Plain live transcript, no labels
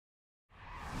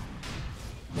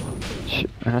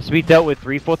which has to be dealt with.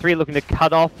 3-4-3 looking to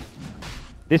cut off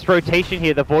this rotation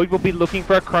here. The Void will be looking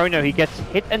for a Chrono. He gets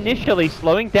hit initially,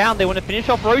 slowing down. They want to finish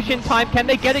off Roshan in time. Can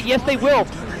they get it? Yes, they will.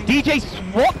 DJ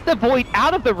swapped the Void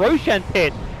out of the Roshan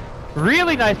pit.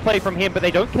 Really nice play from him, but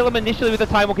they don't kill him initially with the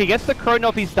Time Walk. He gets the Chrono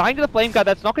off. He's dying to the Flame Guard.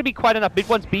 That's not going to be quite enough. Mid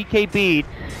one's BKB'd.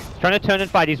 Trying to turn and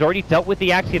fight. He's already dealt with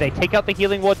the Axe here. They take out the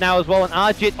Healing Ward now as well. And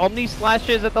Arjit Omni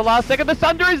slashes at the last second. The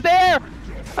Sunder is there!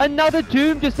 Another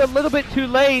Doom just a little bit too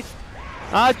late.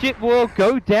 Arjit will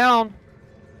go down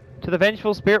to the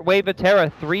Vengeful Spirit Wave of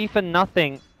Terror.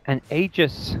 3-0. And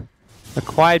Aegis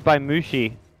acquired by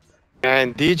Mushi.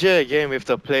 And DJ again with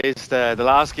the plays there. The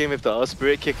last game with the Earth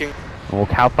Spirit kicking. Oh,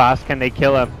 how fast can they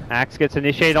kill him? Axe gets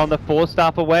initiated on the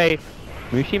 4-staff away.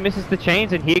 Mushi misses the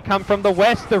chains, and here come from the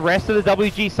west the rest of the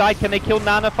WG side. Can they kill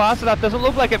Nana fast enough? Doesn't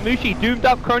look like it. Mushi doomed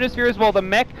up Chronosphere as well. The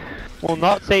mech will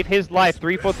not save his life.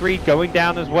 3-4-3 going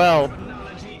down as well.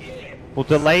 Will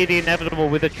delay the inevitable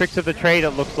with the tricks of the trade,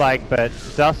 it looks like, but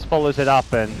Dust follows it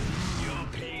up, and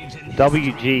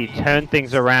WG turn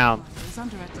things around.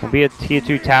 Will be a tier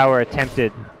 2 tower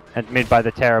attempted at mid by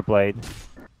the Terrorblade.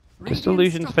 Just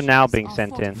illusions for now being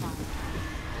sent in.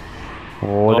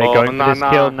 Oh, they're going for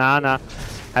this kill. Nana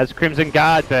has Crimson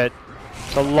Guard, but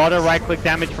it's a lot of right-click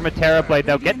damage from a Terrorblade.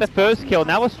 They'll get the first kill.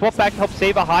 Now a swap back to help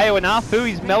save Ahio, and Afu,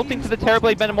 he's melting to the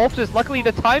Terrorblade Metamorphosis. Luckily,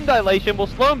 the time dilation will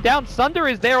slow him down. Sunder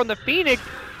is there on the Phoenix,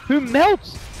 who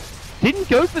melts. Didn't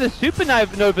go for the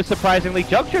Supernova, surprisingly.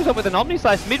 Jug shows up with an Omni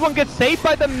Slice. Mid one gets saved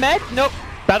by the mech. Nope.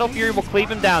 Battle Fury will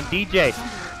cleave him down. DJ,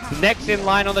 next in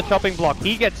line on the chopping block.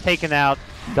 He gets taken out.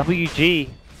 WG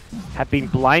have been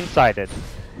blindsided.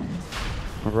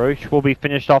 Roche will be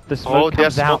finished off. The smoke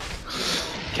comes out.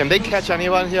 Can they catch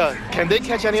anyone here? Can they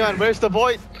catch anyone? Where's the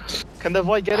Void? Can the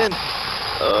Void get in?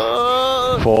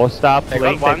 4-star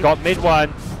Blink. They've got mid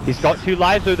one. He's got 2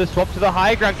 lives though. The swap to the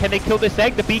high ground. Can they kill this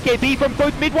egg? The BKB from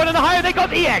both mid one and the higher. They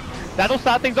got the egg. That'll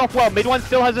start things off well. Mid one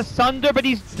still has a Sunder, but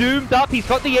he's doomed up. He's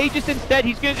got the Aegis instead.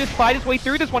 He's going to just fight his way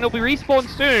through this one. He'll be respawned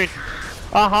soon.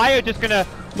 Ahio just going to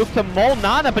look to maul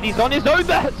Nana, but he's on his own.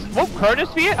 Well,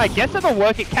 Chronosphere, I guess that'll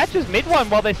work. It catches mid one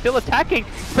while they're still attacking,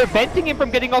 preventing him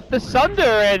from getting off the Sunder,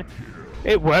 and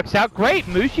it works out great.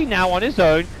 Mushi now on his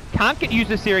own, can't get used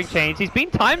to Searing Chains. He's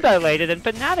been time dilated, and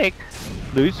Fnatic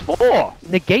lose 4.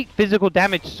 Negate physical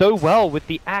damage so well with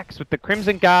the Axe, with the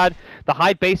Crimson Guard, the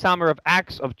high base armor of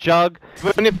Axe, of Jug.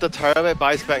 Even if the Terrorblade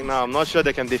buys back now, I'm not sure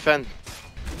they can defend.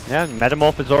 Yeah,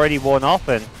 Metamorph is already worn off,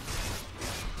 and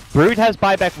Brood has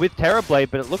buyback with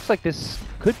Terrorblade, but it looks like this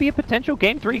could be a potential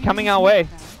Game 3 coming our way.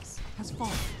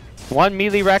 1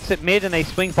 melee Rex at mid, and they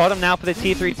swing bottom now for the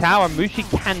tier 3 tower. Mushi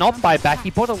cannot buy back. He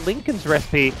bought a Lincoln's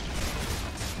recipe.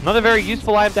 Not a very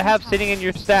useful item to have sitting in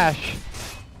your stash.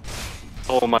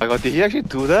 Oh my god, did he actually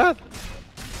do that?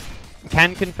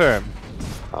 Can confirm.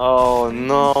 Oh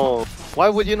no. Why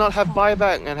would you not have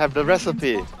buyback and have the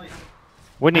recipe?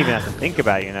 Wouldn't even have to think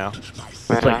about it, you know.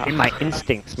 It's like in my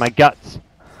instincts, my guts.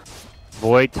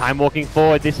 Void, time walking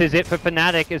forward. This is it for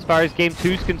Fnatic as far as Game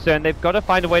 2 is concerned. They've got to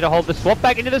find a way to hold the swap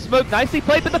back into the smoke. Nicely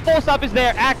played, but the force up is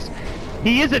there. Axe,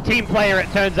 he is a team player, it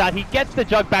turns out. He gets the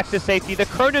Jug back to safety. The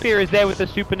Chronosphere is there with the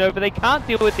Supernova. They can't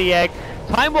deal with the egg.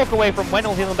 Time walk away from Wen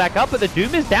will heal him back up, but the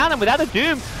Doom is down, and without a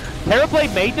Doom,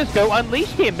 Terrorblade may just go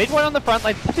unleashed here. Mid one on the front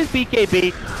line, touches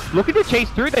BKB. Looking to chase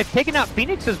through. They've taken out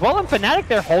Phoenix as well, and Fnatic,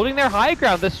 they're holding their high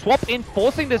ground. The swap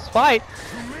enforcing this fight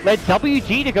led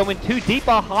WG to go in too deep.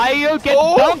 Ahio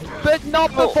gets dumped, but not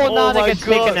before Nana gets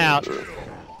taken out.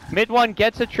 Mid one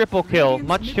gets a triple kill,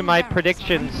 much to my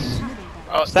predictions.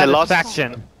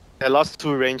 Satisfaction. They lost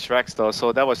 2 range racks though,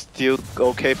 so that was still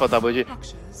okay for WG.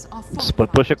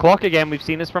 Split push a clock again. We've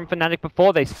seen this from Fnatic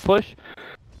before. They push,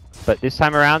 but this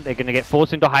time around they're going to get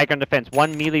forced into high ground defense.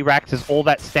 1 melee Rax is all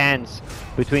that stands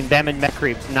between them and mech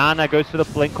creeps. Nana goes for the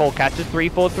blink call, catches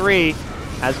 3-4-3.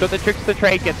 Has got the tricks to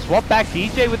trade, gets swapped back.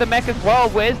 DJ with the mech as well.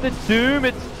 Where's the Doom?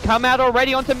 It's come out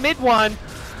already onto mid one.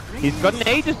 He's got an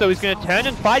Aegis though. He's going to turn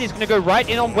and fight. He's going to go right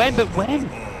in on Wen, but Wen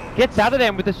gets out of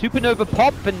them with the Supernova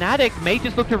pop. Fnatic may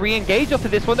just look to re-engage after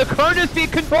this one. The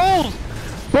Chronosphere controls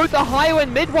both the Ahio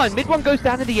and mid one. Mid one goes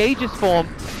down to the Aegis form.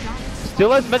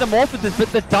 Still has Metamorphosis,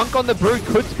 but the dunk on the Brood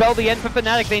could spell the end for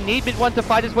Fnatic. They need mid one to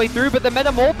fight his way through, but the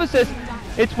Metamorphosis,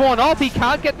 it's worn off. He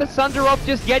can't get the Sunder off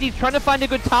just yet. He's trying to find a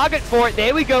good target for it.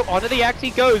 There we go. Onto the Axe he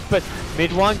goes, but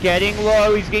mid one getting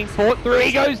low. He's getting fought through.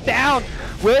 He goes down.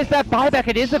 Where's that buyback?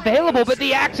 It is available, but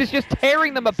the Axe is just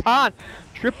tearing them apart.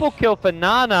 Triple kill for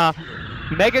Nana.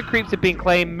 Mega Creeps have been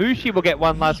claimed. Mushi will get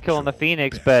one last kill on the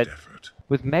Phoenix, but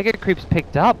with Mega Creeps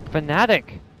picked up,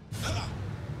 Fnatic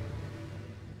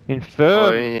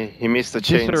Infirm. Oh, he missed the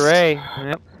chains. Disarray.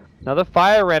 Yep. Another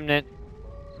Fire Remnant.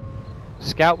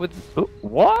 Scout with... Ooh,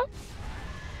 what?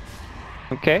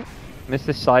 Okay. Missed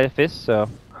the side of fist, so...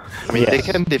 I mean, they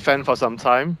can defend for some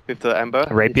time with the Ember.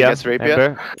 Rapier. Rapier.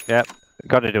 Ember. Yep.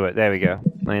 Gotta do it. There we go.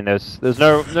 I mean, there's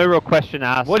no real question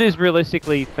asked. What is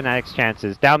realistically Fnatic's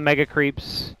chances? Down Mega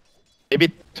Creeps?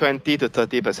 Maybe 20 to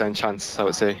 30% chance, I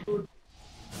would say.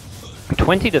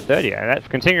 20 to 30. That's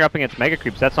continuing up against Mega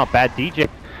Creeps. That's not bad. DJ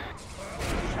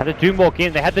had a Doom walk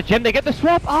in. They had the gem. They get the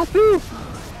swap. Arthur!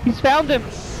 He's found him.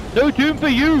 No Doom for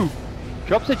you.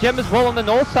 Drops a gem as well on the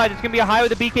north side. It's going to be a high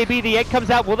with the BKB. The egg comes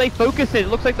out. Will they focus it? It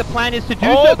looks like the plan is to do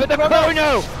so, but the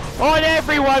chrono on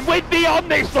everyone with the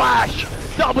Omni Slash!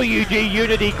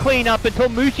 WG.UNITY clean up until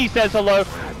Mushi says hello.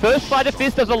 First Sleight of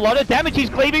Fist does a lot of damage. He's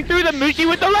cleaving through them. Mushi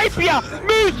with the rapier!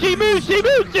 Mushi!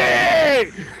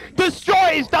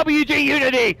 Destroys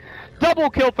WG.UNITY! Double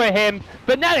kill for him.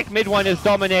 Fnatic mid one is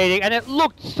dominating, and it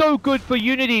looked so good for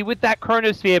Unity with that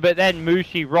Chronosphere, but then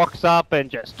Mushi rocks up and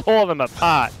just tore them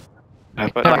apart.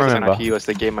 But like he was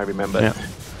the game I remember. Yeah.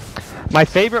 My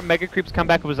favorite Mega Creeps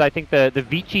comeback was, I think, the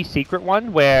Vici secret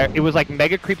one, where it was like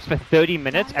Mega Creeps for 30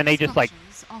 minutes, and they just like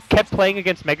kept playing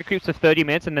against Mega Creeps for 30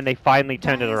 minutes, and then they finally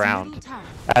turned it around.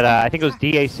 At I think it was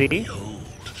DAC.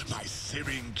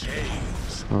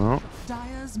 Oh.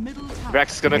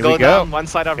 Rex is gonna go down. One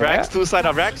side of Rex, two side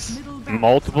of Rex.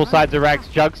 Multiple sides of Rex.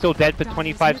 Jug still dead for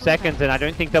 25 seconds, and I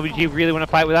don't think WG really want to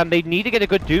fight with them. They need to get a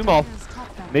good Doom off.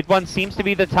 Mid one seems to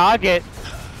be the target.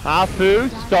 Afu,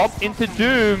 stop into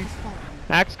Doom.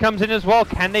 Axe comes in as well.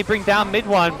 Can they bring down mid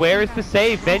one? Where is the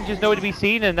save? Venge is nowhere to be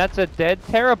seen, and that's a dead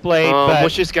Terrorblade.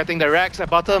 Bush is getting the Rex at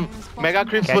bottom. Mega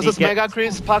Creeps versus Mega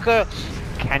Creeps. Parker.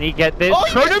 Can he get this?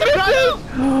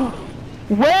 Oh,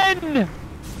 when?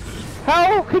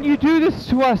 How can you do this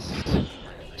to us?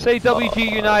 Say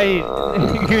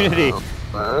WG.UNITY.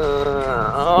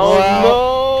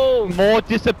 Oh no! More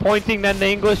disappointing than the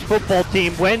English football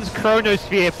team. Wen's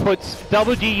Chronosphere puts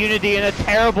WG.UNITY in a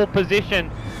terrible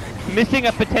position. Missing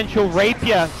a potential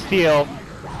Rapier steal.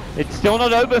 It's still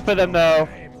not over for them though.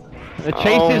 The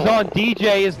chase is on.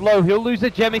 DJ is low. He'll lose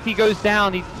a gem if he goes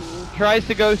down. He tries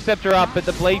to go Scepter up, but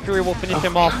the Blade Fury will finish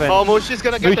him off. And Mushi's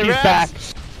gonna get the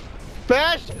Rex.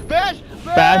 Back.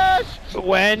 Bash!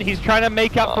 When he's trying to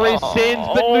make up for his sins,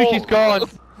 but Mushi's gone.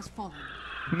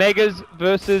 Megas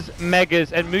versus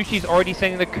Megas, and Mushi's already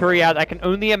sending the Curry out. I can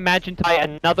only imagine tie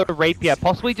another Rapier,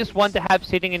 possibly just one to have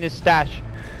sitting in his stash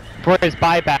for his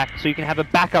buyback, so you can have a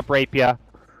backup Rapier.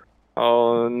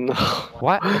 Oh no.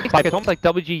 What? It's almost like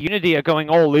WG.UNITY are going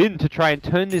all in to try and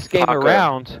turn this game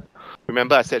around.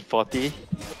 Remember I said 40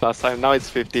 last time, now it's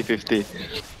 50-50.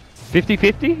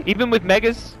 50-50? Even with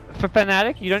Megas for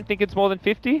Fnatic, you don't think it's more than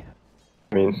 50?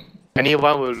 I mean,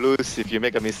 anyone will lose if you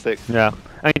make a mistake. Yeah.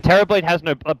 I mean, Terrorblade has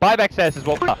no buyback status as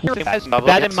well. That in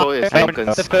mind,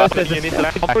 the first is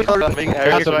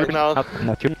right now.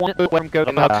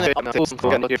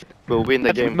 We'll win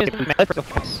the game.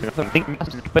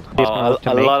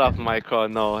 A lot of micro.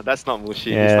 No, that's not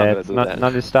Mushi. Yeah, he's not gonna do that.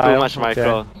 Not his style. Too much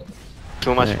micro.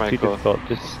 Too much micro.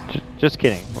 Just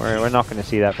kidding. We're not going to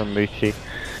see that from Mushi.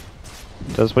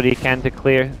 Does what he can to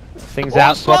clear things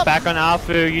out. Swap back on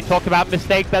Afu. You talked about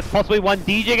mistakes. That's possibly one.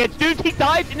 DJ gets doomed. He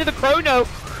dives into the chrono.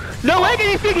 No egg, and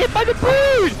he's being hit by the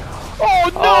brood. Oh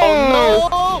no!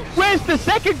 Oh, no! Where's the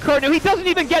second chrono? He doesn't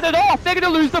even get it off. They're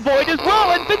going to lose the void as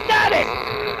well. And Fnatic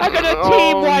are going to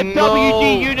team wipe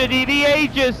WG.UNITY. The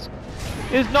Aegis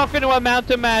is not going to amount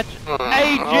to match.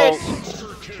 Aegis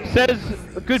says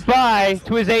goodbye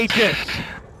to his Aegis,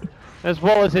 as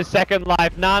well as his second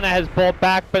life. Nana has brought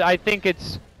back, but I think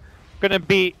it's going to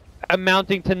be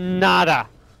amounting to nada.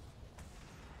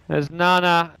 As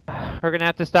Nana are going to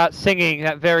have to start singing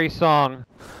that very song,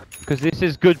 because this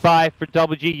is goodbye for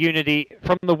WG.UNITY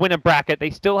from the winner bracket.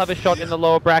 They still have a shot in the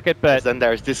lower bracket, but then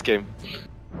there's this game.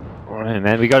 And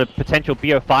then we got a potential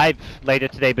BO5 later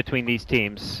today between these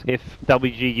teams. If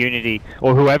WG.UNITY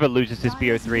or whoever loses this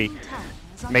BO3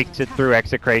 makes it through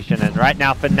execration. And right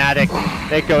now Fnatic,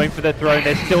 they're going for the throne.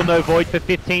 There's still no void for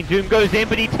 15. Doom goes in,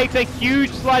 but he takes a huge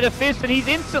Sleight of Fist, and he's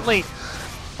instantly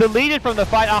deleted from the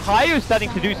fight. Ahayo's starting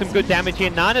to do some good damage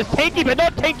here. Nana's tanky, but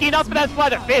not tanky enough for that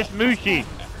Sleight of Fist. Mushi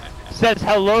says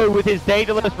hello with his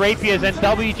Daedalus Rapiers, and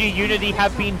WG.UNITY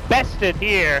have been bested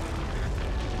here.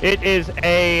 It is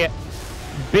a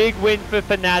big win for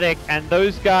Fnatic, and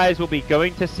those guys will be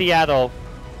going to Seattle,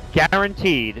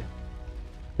 guaranteed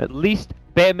at least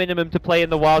bare minimum to play in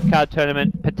the wildcard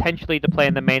tournament, potentially to play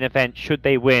in the main event should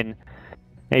they win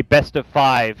a best of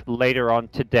 5 later on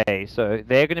today. So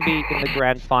they're going to be in the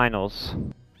grand finals.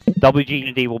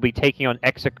 WG.UNITY will be taking on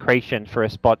Execration for a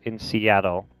spot in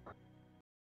Seattle.